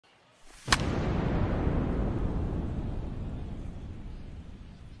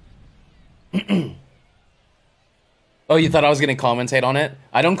Oh, you thought I was gonna commentate on it?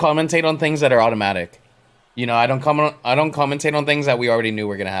 I don't commentate on things that are automatic. You know, I don't commentate on things that we already knew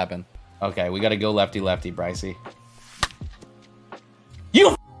were gonna happen. Okay, we gotta go lefty lefty, Brycey.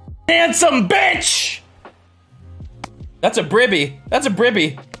 You handsome bitch! That's a bribby. That's a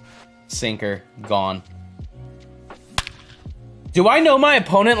bribby. Sinker, gone. Do I know my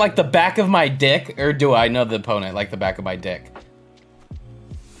opponent like the back of my dick, or do I know the opponent like the back of my dick?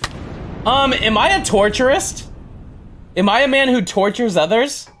 Am I a torturist? Am I a man who tortures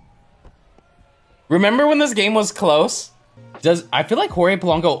others? Remember when this game was close? I feel like Jorge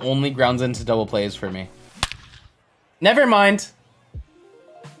Polanco only grounds into double plays for me. Never mind.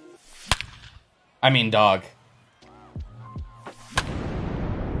 I mean, dog.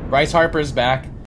 Bryce Harper's back.